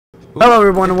Hello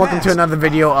everyone and welcome to another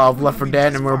video of Left 4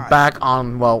 Dead, and we're back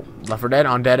on, well, Left 4 Dead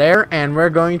on Dead Air, and we're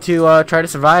going to try to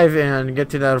survive and get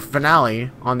to the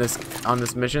finale on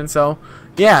this mission. So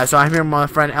yeah, so I'm here with my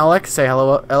friend Alec. Say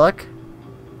hello, Alec.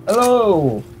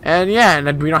 Hello. And yeah,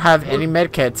 and we don't have any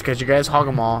med kits because you guys hog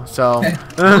them all. So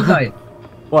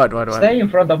what? Stay in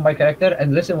front of my character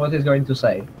and listen what he's going to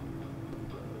say.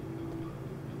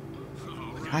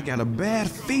 I got a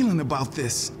bad feeling about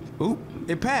this. Oop,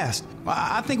 it passed.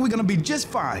 I think we're gonna be just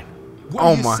fine.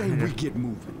 What do you say we get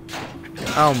moving?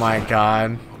 Oh my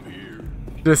god.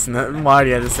 Why do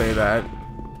you have to say that?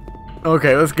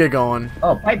 Okay, let's get going.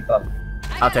 Oh, pipe bomb.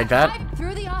 I'll take that.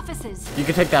 Through the offices. You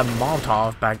can take that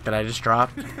Molotov back that I just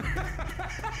dropped.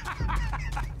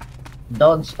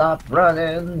 Don't stop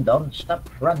running. Don't stop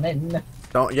running.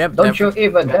 Don't you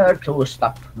even dare to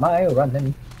stop my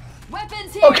running.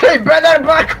 Weapons here. Okay, brother,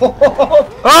 back off.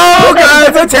 Oh god,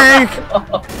 it's a tank!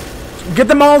 Get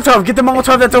the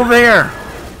Molotov that's over there!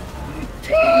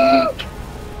 Tank!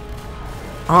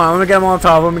 Hold on, let me get a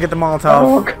Molotov, let me get the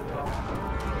Molotov.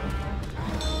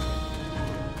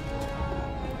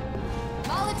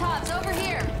 Molotovs over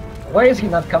here. Why is he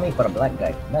not coming for a black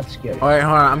guy? That's scary. Alright,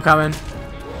 hold on, I'm coming.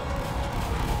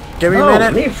 Give me a No,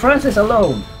 minute. leave Francis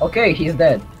alone. Okay, he's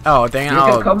dead. Oh, dang it. You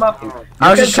can come up. I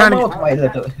was just trying to... my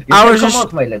little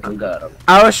girl.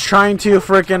 I was trying to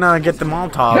freaking get the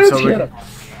Molotov. So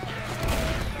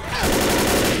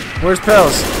where's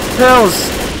Pills?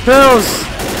 Pills!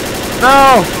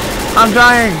 No! I'm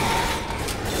dying!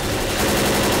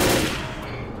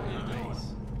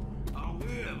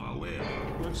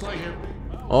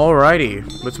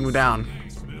 Alrighty, let's move down.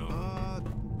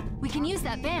 We can use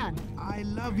that van. I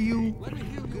love you.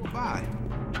 Goodbye.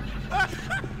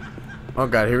 Oh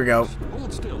god, here we go.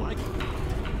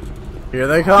 Here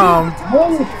they come.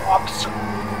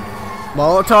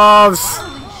 Molotovs!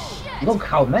 Look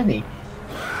how many.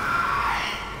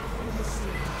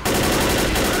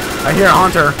 I hear a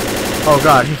hunter. Oh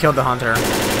god, he killed the hunter.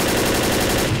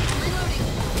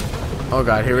 Oh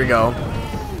god, here we go.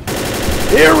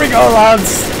 Here we go,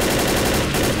 lads!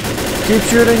 Keep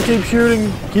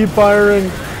shooting, keep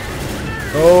firing.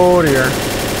 Oh dear.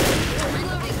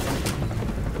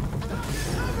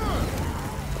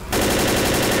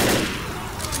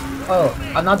 Oh,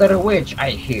 another witch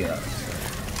I hear.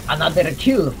 Another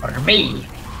kill for me.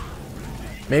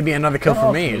 Maybe another kill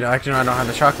for me. Actually, no, I don't have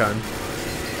the shotgun.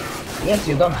 Yes,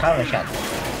 you don't have a shotgun.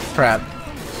 Crap.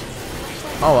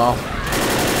 Oh well.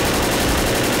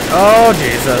 Oh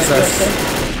Jesus.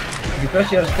 Because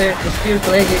you're still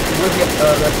playing with your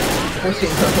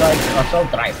pushing like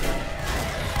assault rifle.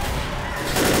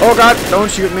 Oh god,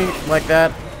 don't shoot me like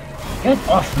that. Get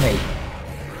off me.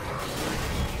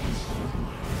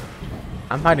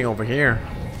 I'm hiding over here.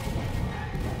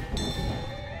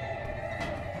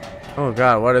 Oh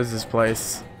god, what is this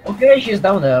place? Okay, she's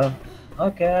down there.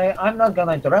 Okay, I'm not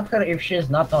gonna interrupt her if she's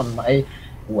not on my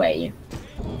way.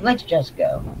 Let's just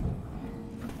go.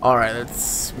 Alright,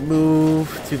 let's move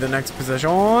to the next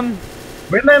position.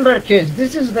 Remember, kids,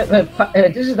 this is the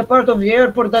part of the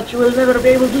airport that you will never be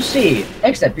able to see,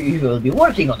 except you will be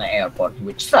working on the airport,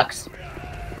 which sucks.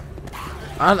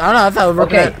 I thought we were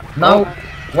okay, now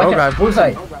watch out, God.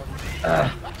 bullseye.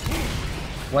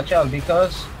 Watch out,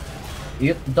 because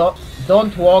you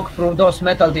don't walk through those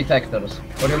metal detectors,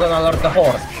 or you're gonna alert the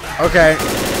horse. Okay.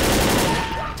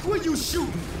 Where you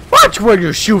shooting? Watch where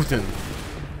you're shooting.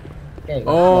 Okay,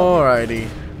 alrighty.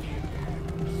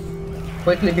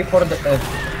 Quickly before the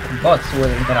bots will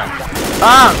interact.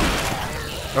 Ah!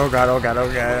 Oh god.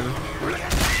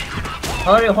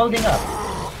 How are you holding up?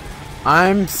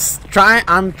 I'm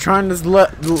trying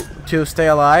to stay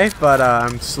alive, but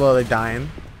I'm slowly dying.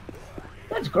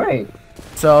 That's great.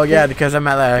 So yeah, because I'm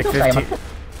at like 15.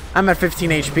 I'm at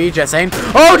 15 HP. Just saying.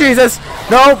 Oh Jesus!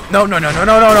 No!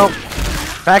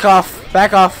 Back off!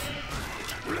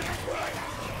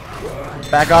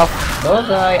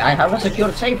 Bullseye, I have a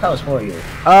secured safe house for you.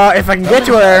 If I can get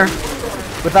to there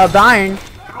without dying.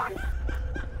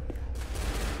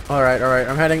 Alright,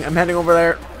 I'm heading over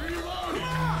there.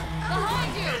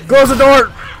 Close the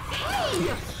door!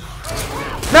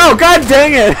 No, god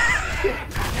dang it!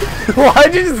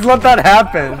 Why'd you just let that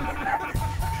happen?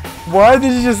 Why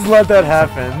did you just let that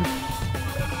happen?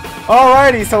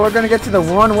 Alrighty, so we're gonna get to the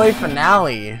one-way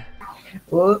finale.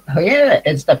 Well, yeah,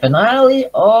 it's the finale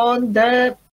on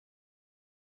the...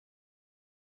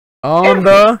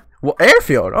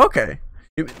 airfield, okay.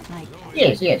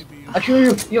 Yes.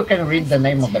 Actually, you can read the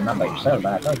name of the number yourself,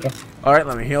 but okay. Alright,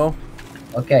 let me heal.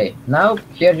 Okay, now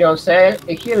heal yourself,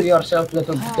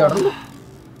 little girl.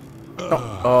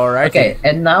 Oh, alright. Okay,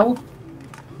 and now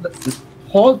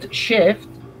hold shift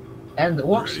and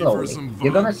walk slowly.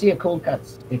 You're gonna see a cool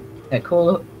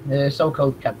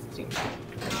so-called cutscene.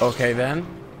 Okay then.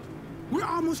 We're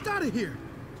almost out of here.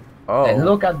 Oh. And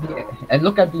look at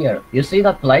the air. You see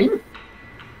that plane?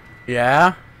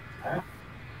 Yeah.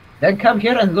 Then come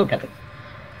here and look at it.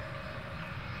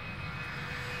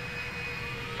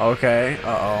 Okay.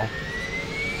 Uh-oh.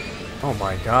 Oh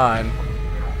my god.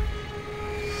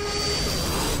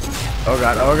 Oh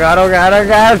god, oh god, oh god, oh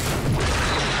god!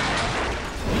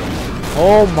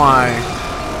 Oh my.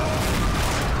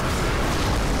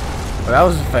 Well, that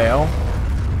was a fail.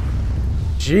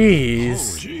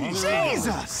 Jeez.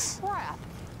 Jesus!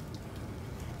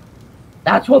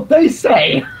 That's what they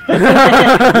say.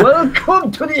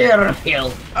 Welcome to the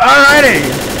airfield. Alrighty!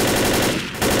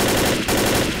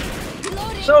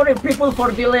 Sorry people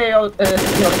for delay your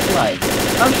flight.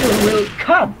 I'm sure we'll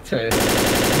cut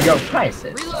your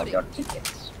prices of your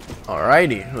tickets.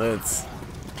 Alrighty, let's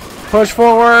push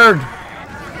forward!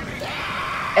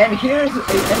 And here's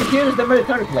the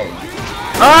military plane.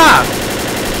 Ah!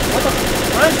 What the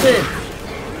Francis?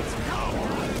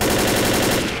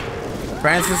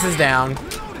 Francis is down.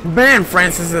 Man,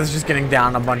 Francis is just getting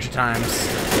down a bunch of times.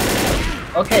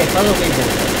 Okay, follow me, bro.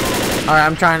 Alright,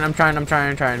 I'm trying not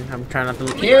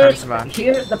to survive.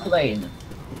 Here's the plane.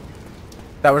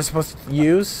 That we're supposed to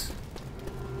use?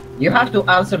 You have to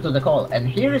answer to the call, and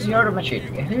here is your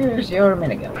machine. Here is your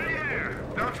minigun.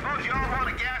 Don't suppose y'all want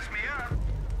to gas me up?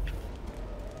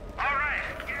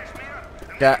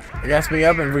 Alright, Gas me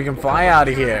up and we can fly out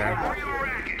of here.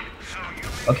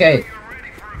 Okay.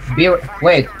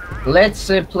 Wait. Let's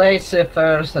place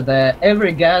first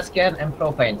every gas can and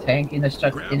propane tank in a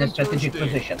strategic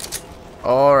position.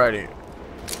 Alrighty.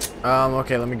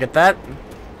 Okay, let me get that.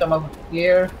 Some over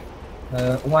here.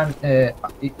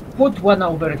 Put one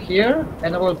over here,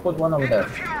 and I will put one over there.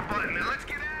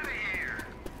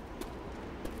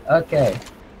 Okay.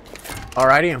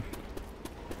 Alrighty.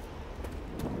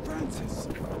 Francis,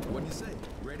 what do you say?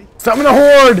 Ready? Summon the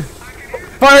horde!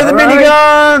 Fire the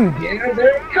minigun! Here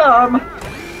they come!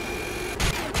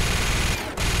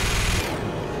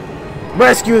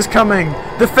 Rescue is coming!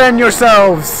 Defend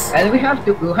yourselves! And we'll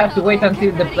have to wait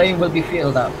until the plane will be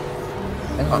filled up.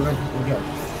 And we're ready to go.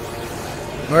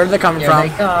 Where are they coming Here from?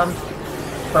 they come.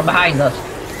 From behind us.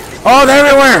 Oh, they're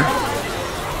everywhere!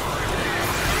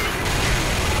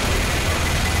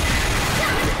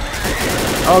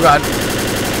 Oh god.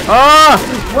 Ah!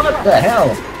 What the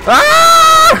hell?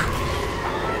 Ah!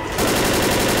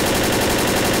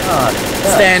 Oh,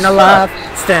 Stand alive!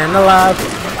 Stand alive!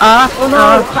 Ah! Oh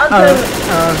no! Hunter!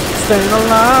 Stand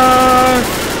alive!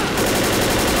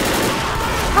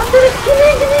 Hunter is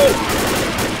killing me!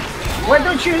 Why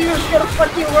don't you use your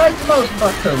fucking right mouse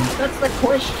button? That's the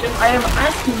question I am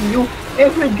asking you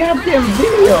every goddamn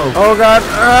video! Oh god!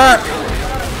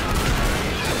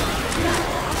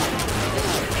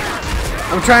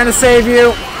 I'm trying to save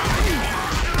you!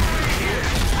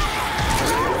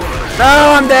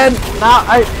 No, I'm dead! No,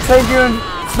 I saved you!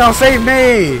 No, save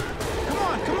me!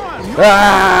 Come on!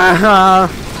 Ah,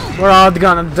 we're all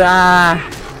gonna die!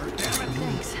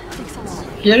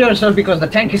 Heal yourself because the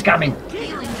tank is coming!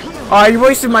 Oh, you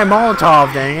wasted my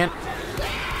Molotov, dang it!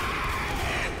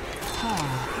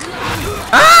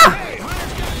 Ah!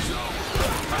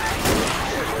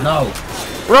 No!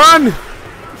 Run!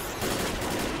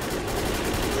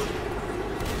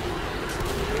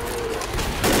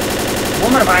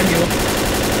 Woman behind you!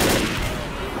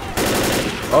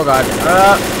 Oh god.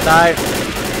 Die.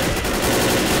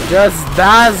 Just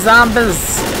die,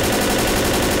 zombies!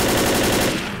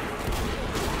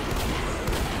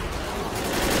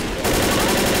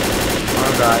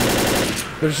 Oh god.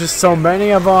 There's just so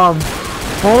many of them.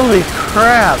 Holy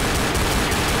crap.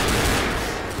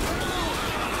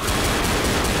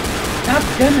 God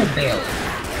damn it, Bill!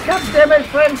 God damn it,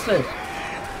 Francis!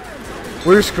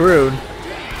 We're screwed.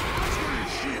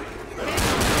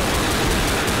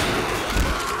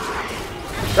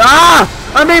 Ah!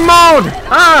 I'm being mauled!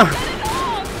 Ah!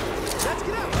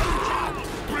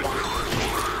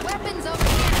 Weapons over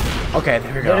here. Okay,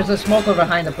 there we go. There is a smoker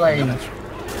behind the plane.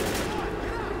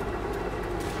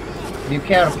 Be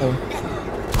careful.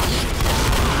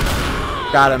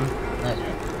 Got him.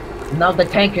 Now the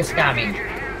tank is coming.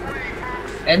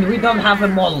 And we don't have a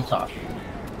Molotov.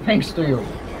 Thanks to you.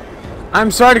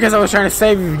 I'm sorry because I was trying to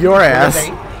save your ass.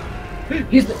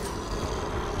 He's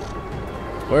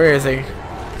Where is he?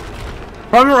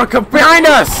 Come behind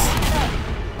us!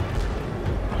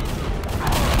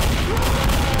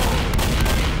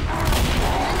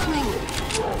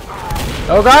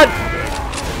 Oh god!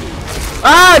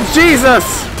 Ah, Jesus!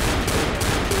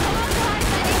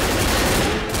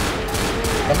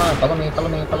 Come on. Follow me, follow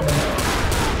me, follow me.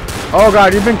 Oh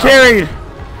god, you've been carried!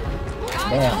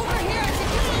 Damn.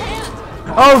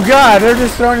 Oh god, they're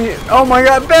just throwing you. Oh my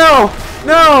god, Bill!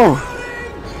 No!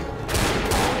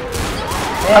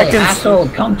 Hey, asshole,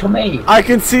 come to me! I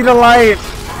can see the light!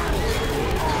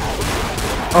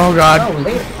 Oh god. No,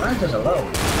 leave Francis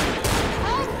alone.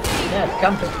 Yeah,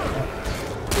 come to me.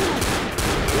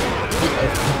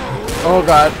 Oh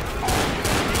god.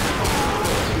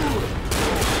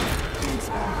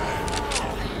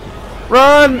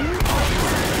 Run!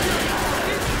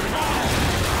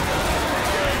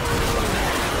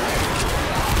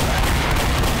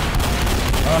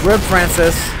 Rip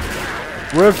Francis.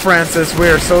 Rip Francis, we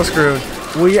are so screwed.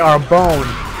 We are boned.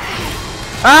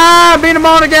 Ah! Beat him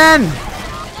on again!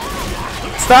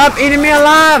 Stop eating me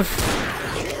alive!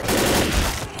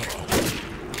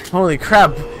 Holy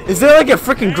crap. Is there like a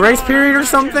freaking grace period or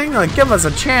something? Like, give us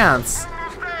a chance.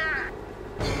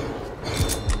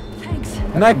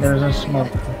 There's a smoke.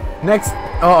 Next,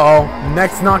 uh-oh.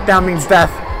 Next knockdown means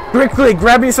death. Quickly,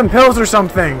 grab me some pills or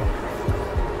something.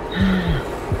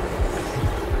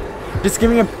 Just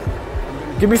give me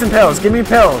some pills. Give me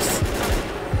pills.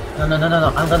 No.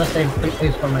 I'm gonna save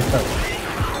please for myself.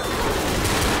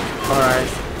 Alright.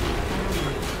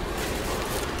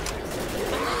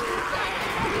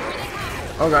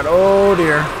 Oh god, oh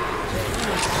dear.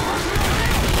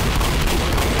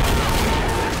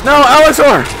 No,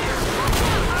 Aleksor!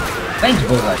 Thanks,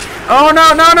 Bullseye. Oh no.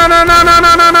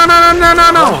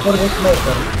 For this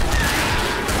smoker.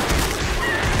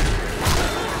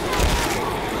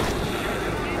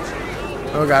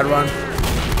 Oh god, run.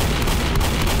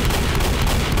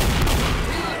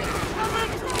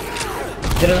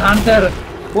 There's a hunter.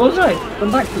 Bullseye,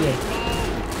 come back here.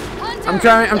 I'm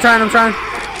trying.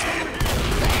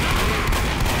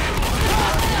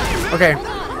 Okay.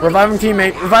 Reviving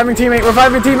teammate.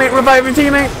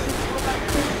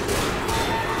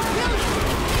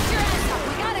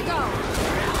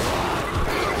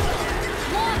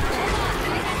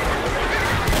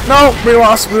 No, we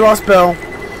lost Bill.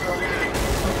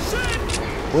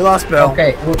 We lost Bill.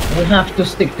 Okay, we have to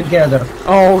stick together.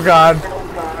 Oh god.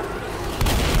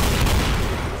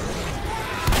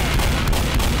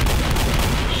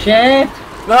 Shit!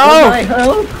 No! Bullseye,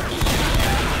 help!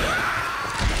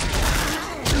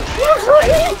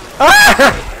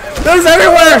 Ah! There's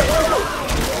everywhere!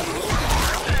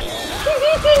 He's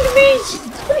eating me!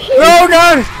 Oh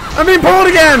god! I'm being pulled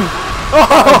again!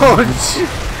 Oh,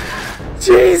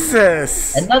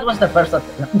 Jesus! And that was the first.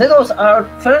 That was our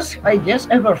first, I guess,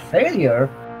 ever failure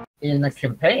in a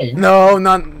campaign. No,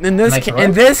 not in this. Am I In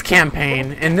correct? this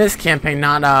campaign. In this campaign,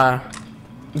 not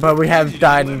but we have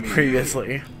died in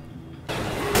previously.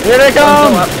 Here they Don't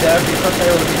come! go up there because I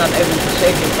will be not able to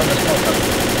save you from the smoker.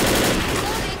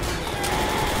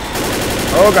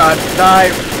 Oh god, die!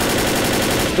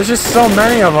 There's just so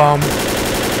many of them.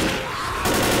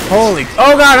 Holy!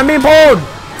 Oh god, I'm being pulled!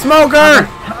 Smoker!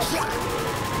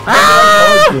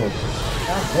 Ah!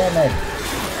 God damn it.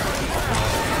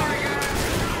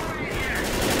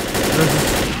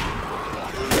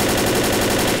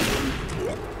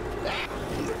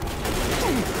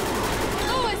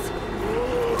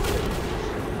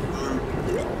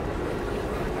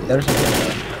 There's a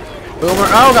Boomer!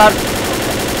 Oh god!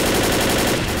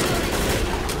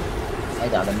 I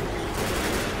got him.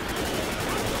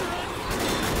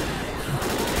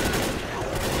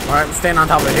 Alright, staying on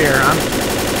top of here.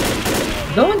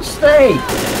 Don't stay! You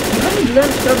haven't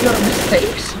learned from your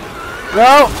mistakes?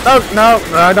 No!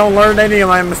 I don't learn any of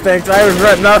my mistakes. I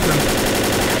regret nothing.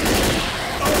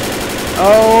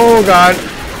 Oh god.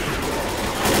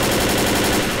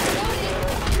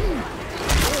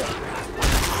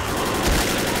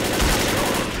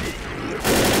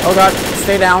 Oh god,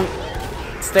 stay down.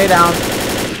 Stay down.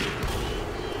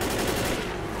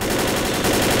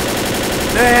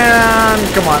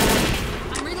 And come on.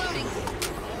 I'm reloading.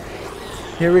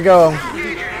 Here we go.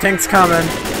 Tank's coming.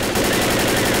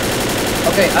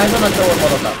 Okay, I'm gonna throw a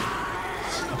Molotov.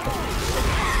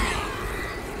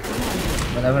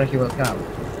 Whenever he will come.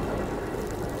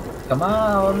 Come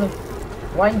on!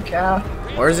 Wanka!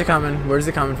 Where's he coming? Where's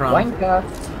he coming from? Wanka!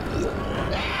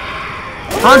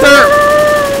 Hunter!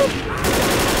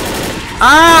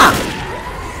 Ah!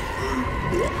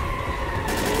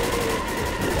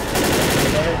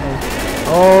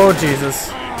 Oh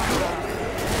Jesus!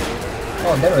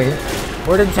 Oh, there he is.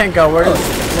 Where did the tank go? Where's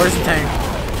the tank?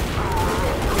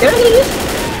 There he is!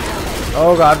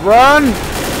 Oh God! Run!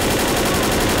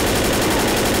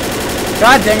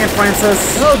 God dang it, Francis!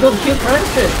 No, don't kill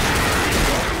Francis!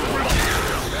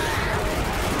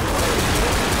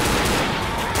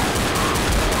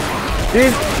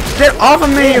 He's Get off of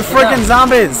me, you freaking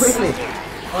zombies! Quickly!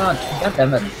 Oh,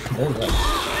 goddammit.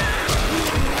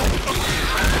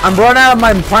 I'm running out of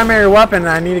my primary weapon and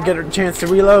I need to get a chance to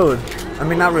reload. I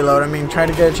mean, not reload, I mean try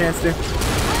to get a chance to...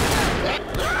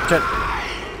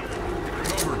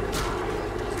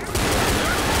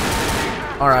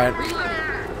 Alright.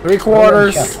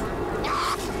 3/4.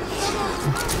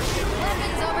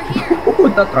 Ooh,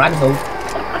 that random.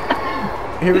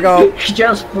 Here we go. He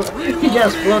just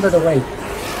floated away.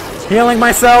 Healing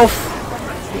myself.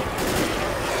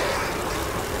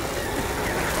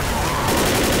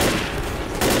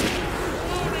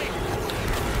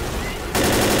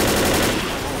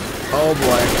 Oh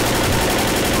boy.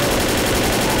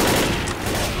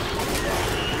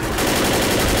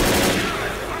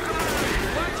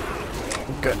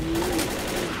 Good.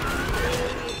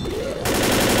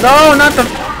 No, not the...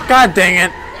 God dang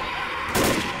it.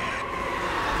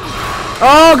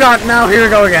 Oh god, now here we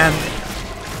go again.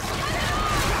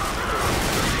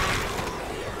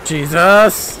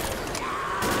 Jesus.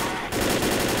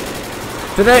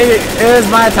 Today is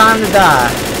my time to die.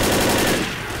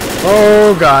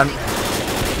 Oh god.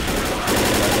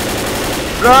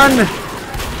 Run!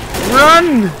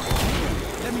 Run!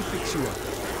 Let me fix you up.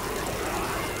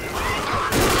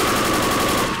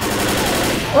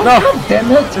 Oh, No. God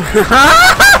damn it!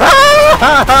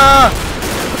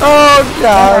 Oh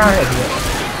god.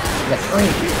 Get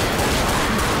free.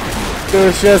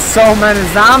 There's just so many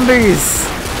zombies.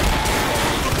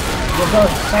 You're going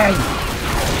insane.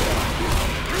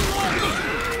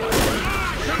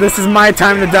 This is my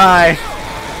time to die.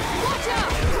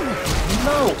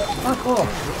 No, fuck off.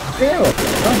 Bill,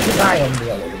 don't you die on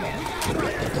the other man.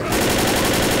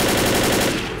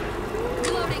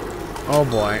 Oh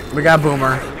boy, we got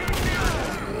Boomer.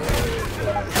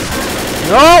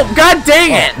 No, god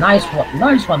dang it! Nice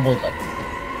one, Bulldog.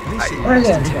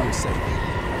 Brilliant.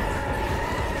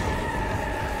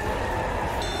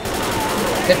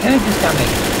 The tank is coming.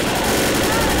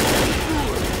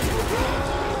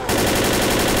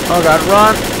 Oh god,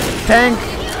 run! Tank!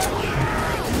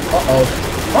 Uh-oh.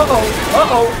 Uh-oh.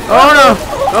 Uh-oh. Oh no!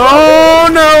 Oh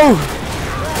no!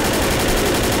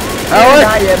 And I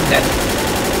Alex! am dead.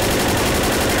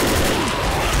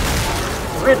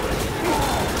 Rip.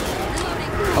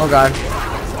 Oh god.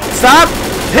 Stop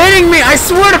hitting me! I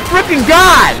swear to freaking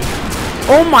god!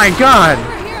 Oh my god!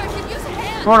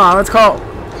 Hold on, let's call...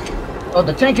 Oh,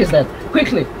 the tank is dead.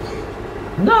 Quickly.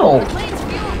 No.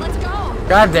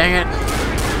 God dang it.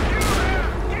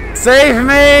 Save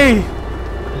me!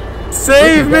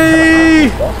 Save me!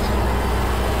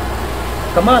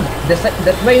 Come on, the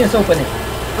train is opening.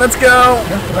 Let's go!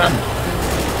 Just run.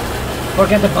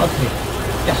 Forget about me.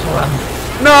 Just run.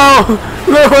 No!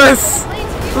 Lewis!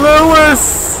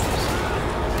 Lewis!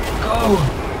 Go.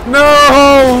 No!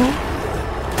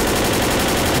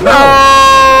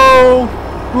 No!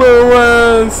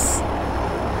 Lewis!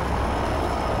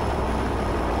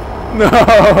 No!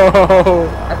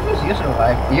 At least you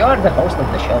survived. You're the host of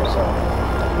the show, so...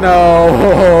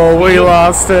 No! We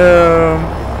lost him!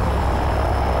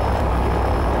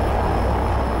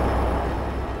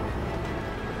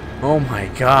 Oh my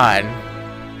god.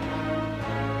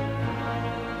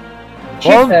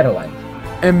 Cheap airline.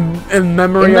 In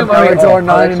memory of Aleksor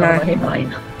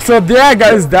 99. So yeah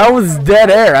guys, that was Dead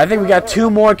Air. I think we got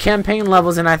 2 more campaign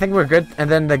levels and I think we're good, and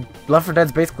then the Left 4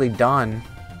 Dead's basically done.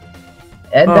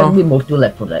 And then we moved to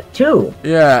Left 4 Dead 2.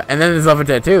 Yeah, and then there's Left 4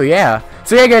 Dead 2, yeah.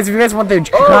 So yeah guys, if you guys want to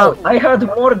Oh, I had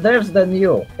more deaths than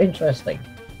you. Interesting.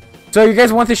 So you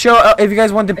guys want to show if you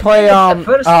guys want to play the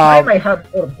first time I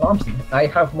had more bombs, I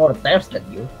have more deaths than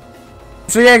you.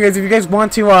 So yeah guys, if you guys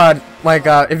want to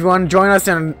if you want to join us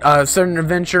in a certain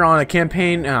adventure on a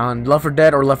campaign on Left 4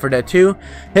 Dead or Left 4 Dead 2,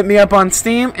 hit me up on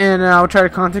Steam and I'll try to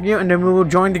contact you and then we will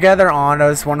join together on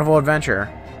this wonderful adventure.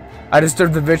 I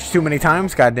disturbed the bitch too many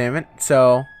times, god damn it.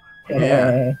 So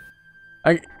yeah.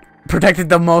 I protected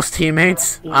the most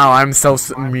teammates. Oh, I'm so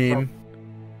mean.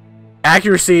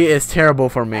 Accuracy is terrible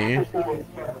for me.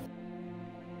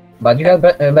 But you have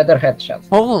better headshots.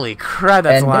 Holy crap,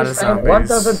 that's a lot of zombies.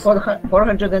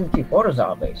 1,454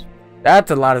 zombies. That's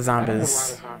a lot of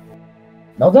zombies.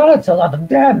 No, that's a lot of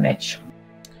damage.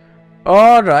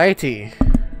 Alrighty.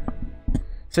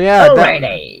 So yeah,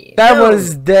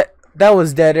 that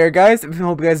was Dead Air, guys. I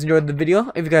hope you guys enjoyed the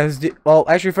video. If you guys did, well,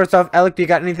 actually, first off, Alec, do you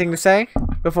got anything to say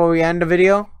before we end the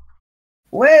video?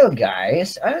 Well,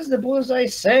 guys, as the bullseye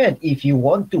said, if you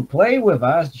want to play with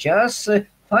us, just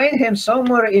find him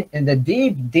somewhere in the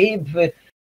deep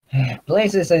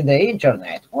places in the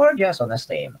internet, or just on a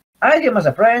Steam. Add him as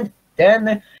a friend,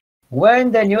 then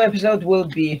when the new episode will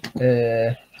be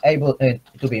able to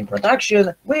be in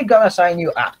production, we're gonna sign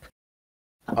you up.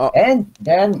 And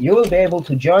then you will be able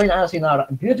to join us in our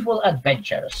beautiful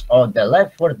adventures on the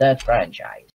Left 4 Dead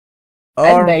franchise.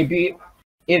 And maybe,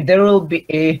 if there will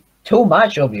be too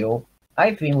much of you,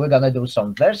 I think we're gonna do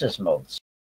some versus modes.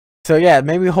 So yeah,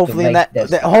 maybe hopefully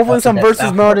hopefully some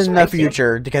versus mode in the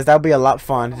future, because that would be a lot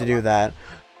fun to do that.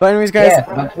 But anyways, guys.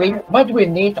 Yeah, but we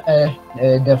need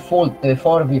the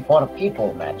 4v4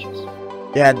 people matches.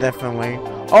 Yeah, definitely.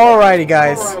 Alrighty,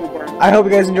 guys. I hope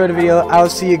you guys enjoyed the video. I'll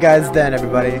see you guys then,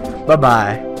 everybody. Bye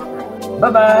bye.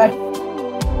 Bye bye.